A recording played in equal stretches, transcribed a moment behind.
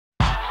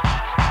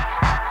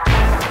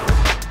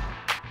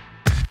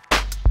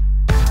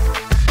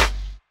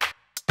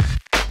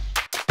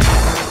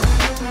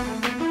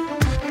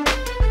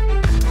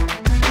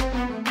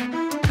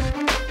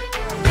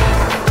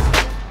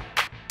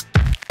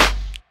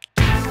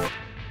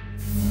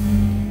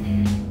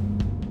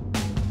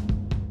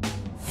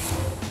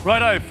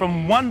Righto,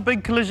 from one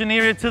big collision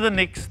area to the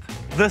next,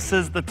 this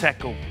is the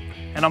tackle.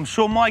 And I'm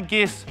sure my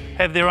guests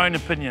have their own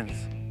opinions.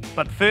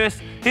 But first,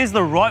 here's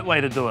the right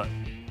way to do it.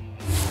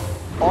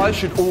 Eyes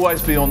should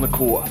always be on the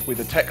core,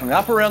 whether tackling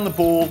up around the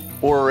ball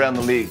or around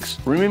the legs.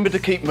 Remember to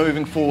keep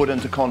moving forward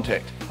into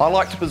contact. I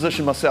like to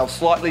position myself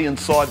slightly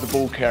inside the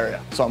ball carrier,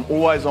 so I'm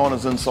always on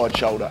his inside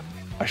shoulder.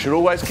 I should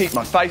always keep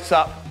my face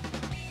up,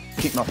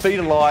 keep my feet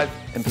alive,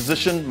 and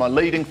position my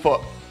leading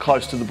foot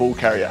close to the ball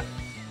carrier.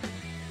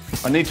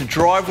 I need to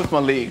drive with my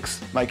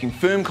legs, making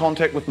firm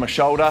contact with my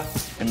shoulder,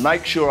 and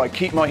make sure I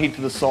keep my head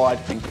to the side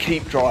and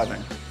keep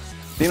driving.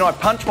 Then I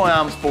punch my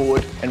arms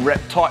forward and wrap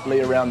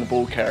tightly around the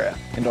ball carrier.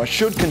 And I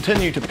should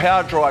continue to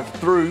power drive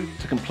through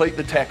to complete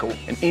the tackle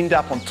and end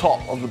up on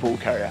top of the ball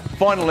carrier.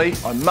 Finally,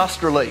 I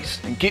must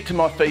release and get to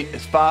my feet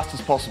as fast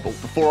as possible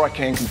before I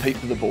can compete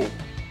for the ball.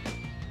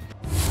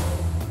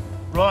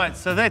 Right,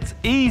 so that's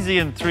easy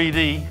in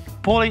 3D.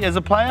 Paulie, as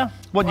a player,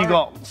 what you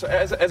got? So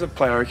as a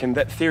player, I reckon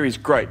that theory is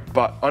great,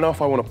 but I know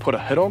if I want to put a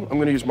hit on, I'm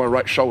going to use my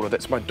right shoulder.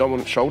 That's my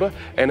dominant shoulder.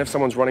 And if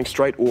someone's running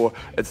straight or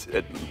it's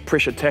a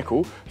pressure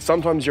tackle,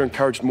 sometimes you're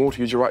encouraged more to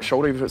use your right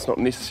shoulder, even if it's not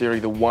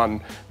necessarily the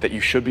one that you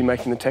should be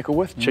making the tackle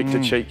with, cheek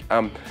to cheek.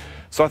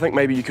 So I think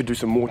maybe you could do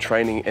some more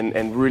training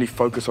and really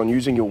focus on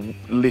using your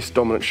less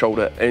dominant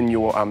shoulder in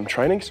your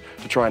trainings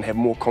to try and have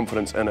more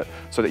confidence in it,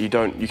 so that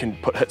you can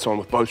put hits on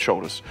with both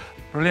shoulders.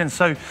 Brilliant.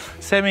 So,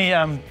 Sammy,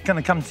 I'm going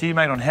to come to you,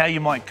 mate, on how you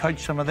might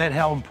coach some of that.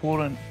 How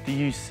important do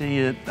you see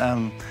it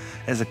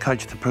as a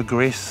coach to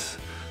progress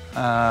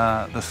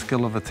the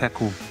skill of a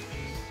tackle?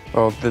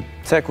 Well, the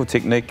tackle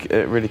technique,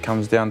 it really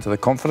comes down to the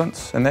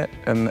confidence in that,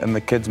 and the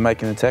kids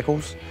making the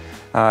tackles.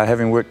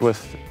 Having worked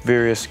with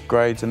various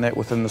grades in that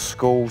within the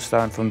school,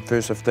 starting from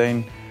first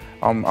 15,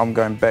 I'm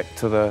going back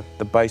to the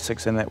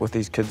basics in that with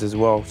these kids as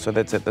well. So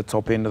that's at the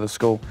top end of the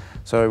school.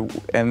 So,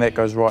 and that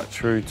goes right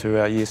through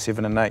to our year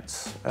 7 and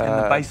 8s.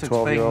 And the basics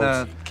being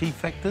the key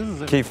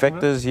factors? Key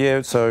factors,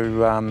 yeah.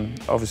 So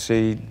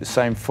obviously the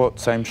same foot,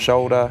 same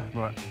shoulder,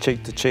 right,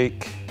 cheek to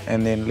cheek,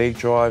 and then leg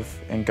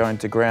drive and going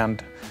to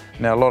ground.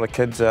 Now a lot of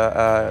kids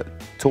are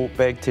taught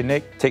bag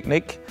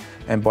technique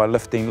and by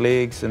lifting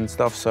legs and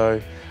stuff.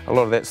 So a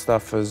lot of that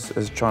stuff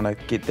is trying to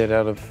get that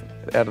out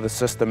of the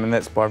system, and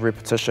that's by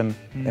repetition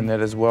and that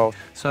as well.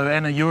 So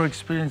Anna, your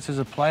experience as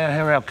a player,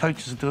 how are our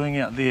coaches doing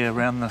out there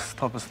around this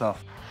type of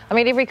stuff? I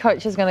mean, every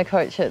coach is going to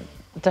coach it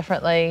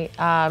differently,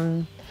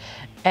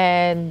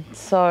 and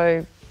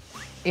so,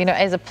 you know,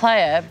 as a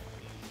player,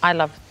 I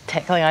love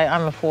tackling.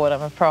 I'm a forward,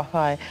 I'm a prop,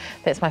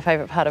 that's my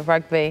favourite part of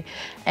rugby,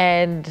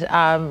 and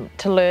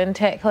to learn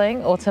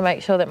tackling or to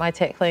make sure that my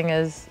tackling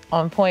is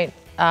on point,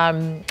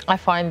 I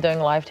find doing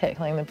live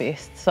tackling the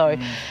best. So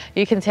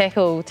you can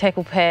tackle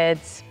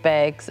pads,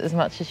 bags as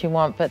much as you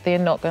want, but they're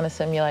not going to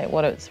simulate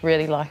what it's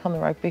really like on the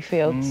rugby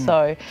field.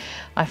 So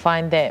I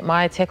find that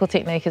my tackle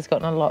technique has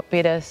gotten a lot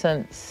better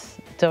since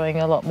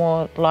doing a lot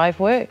more live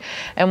work,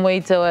 and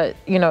we do it,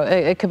 you know,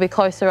 it could be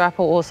closer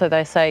up, or also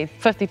they say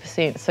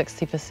 50%,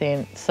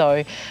 60%,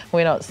 so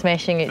we're not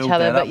smashing each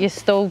other, but you're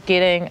still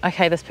getting,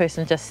 okay, this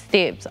person just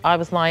stepped, I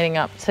was lining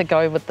up to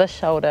go with this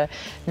shoulder,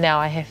 now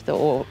I have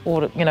to,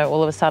 you know,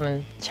 all of a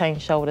sudden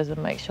change shoulders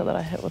and make sure that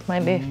I hit with my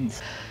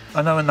left.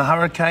 I know in the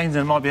Hurricanes,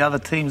 and it might be other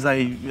teams,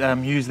 they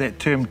use that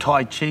term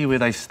Tai Chi, where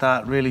they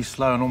start really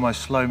slow and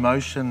almost slow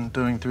motion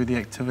doing through the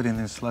activity and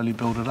then slowly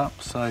build it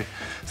up. So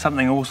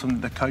something awesome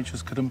that the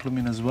coaches could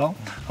implement as well.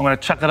 I'm going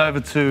to chuck it over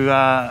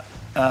to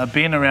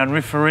Ben around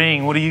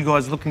refereeing. What are you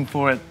guys looking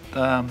for at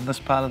this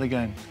part of the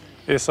game?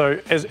 Yeah, so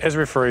as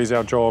referees,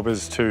 our job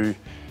is to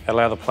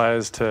allow the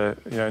players to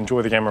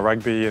enjoy the game of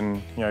rugby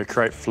and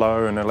create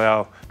flow and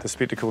allow the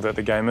spectacle that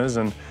the game is.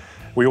 And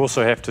we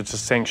also have to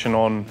just sanction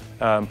on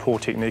poor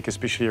technique,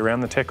 especially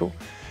around the tackle.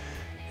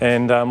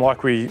 And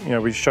like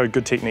we showed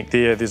good technique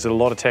there, there's a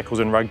lot of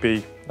tackles in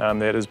rugby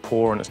that is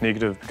poor and it's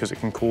negative because it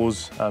can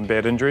cause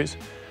bad injuries.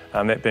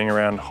 That being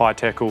around high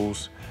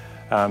tackles,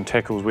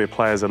 tackles where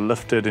players are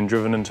lifted and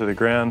driven into the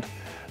ground,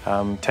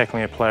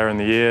 tackling a player in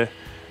the air,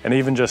 and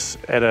even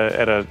just at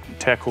a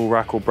tackle,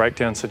 ruck or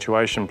breakdown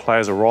situation,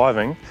 players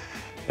arriving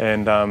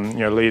and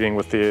leading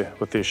with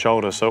their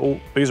shoulder. So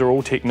these are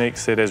all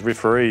techniques that as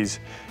referees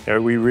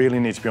we really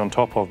need to be on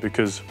top of,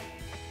 because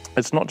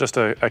it's not just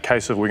a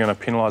case of we're going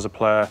to penalise a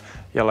player,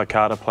 yellow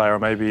card a player, or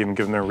maybe even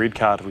give them a red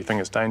card if we think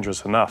it's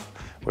dangerous enough,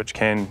 which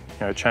can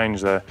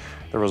change the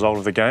result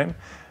of the game.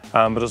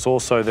 But it's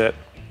also that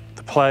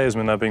the players,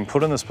 when they're being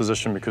put in this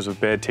position because of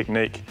bad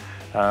technique,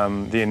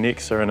 their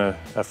necks are in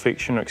a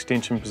flexion or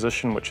extension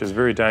position, which is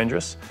very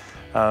dangerous.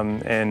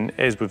 And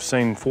as we've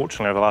seen,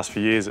 fortunately, over the last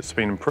few years, it's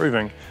been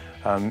improving.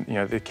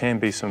 There can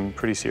be some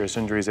pretty serious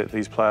injuries that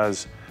these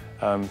players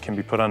can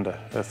be put under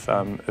if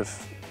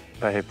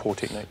they have poor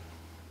technique.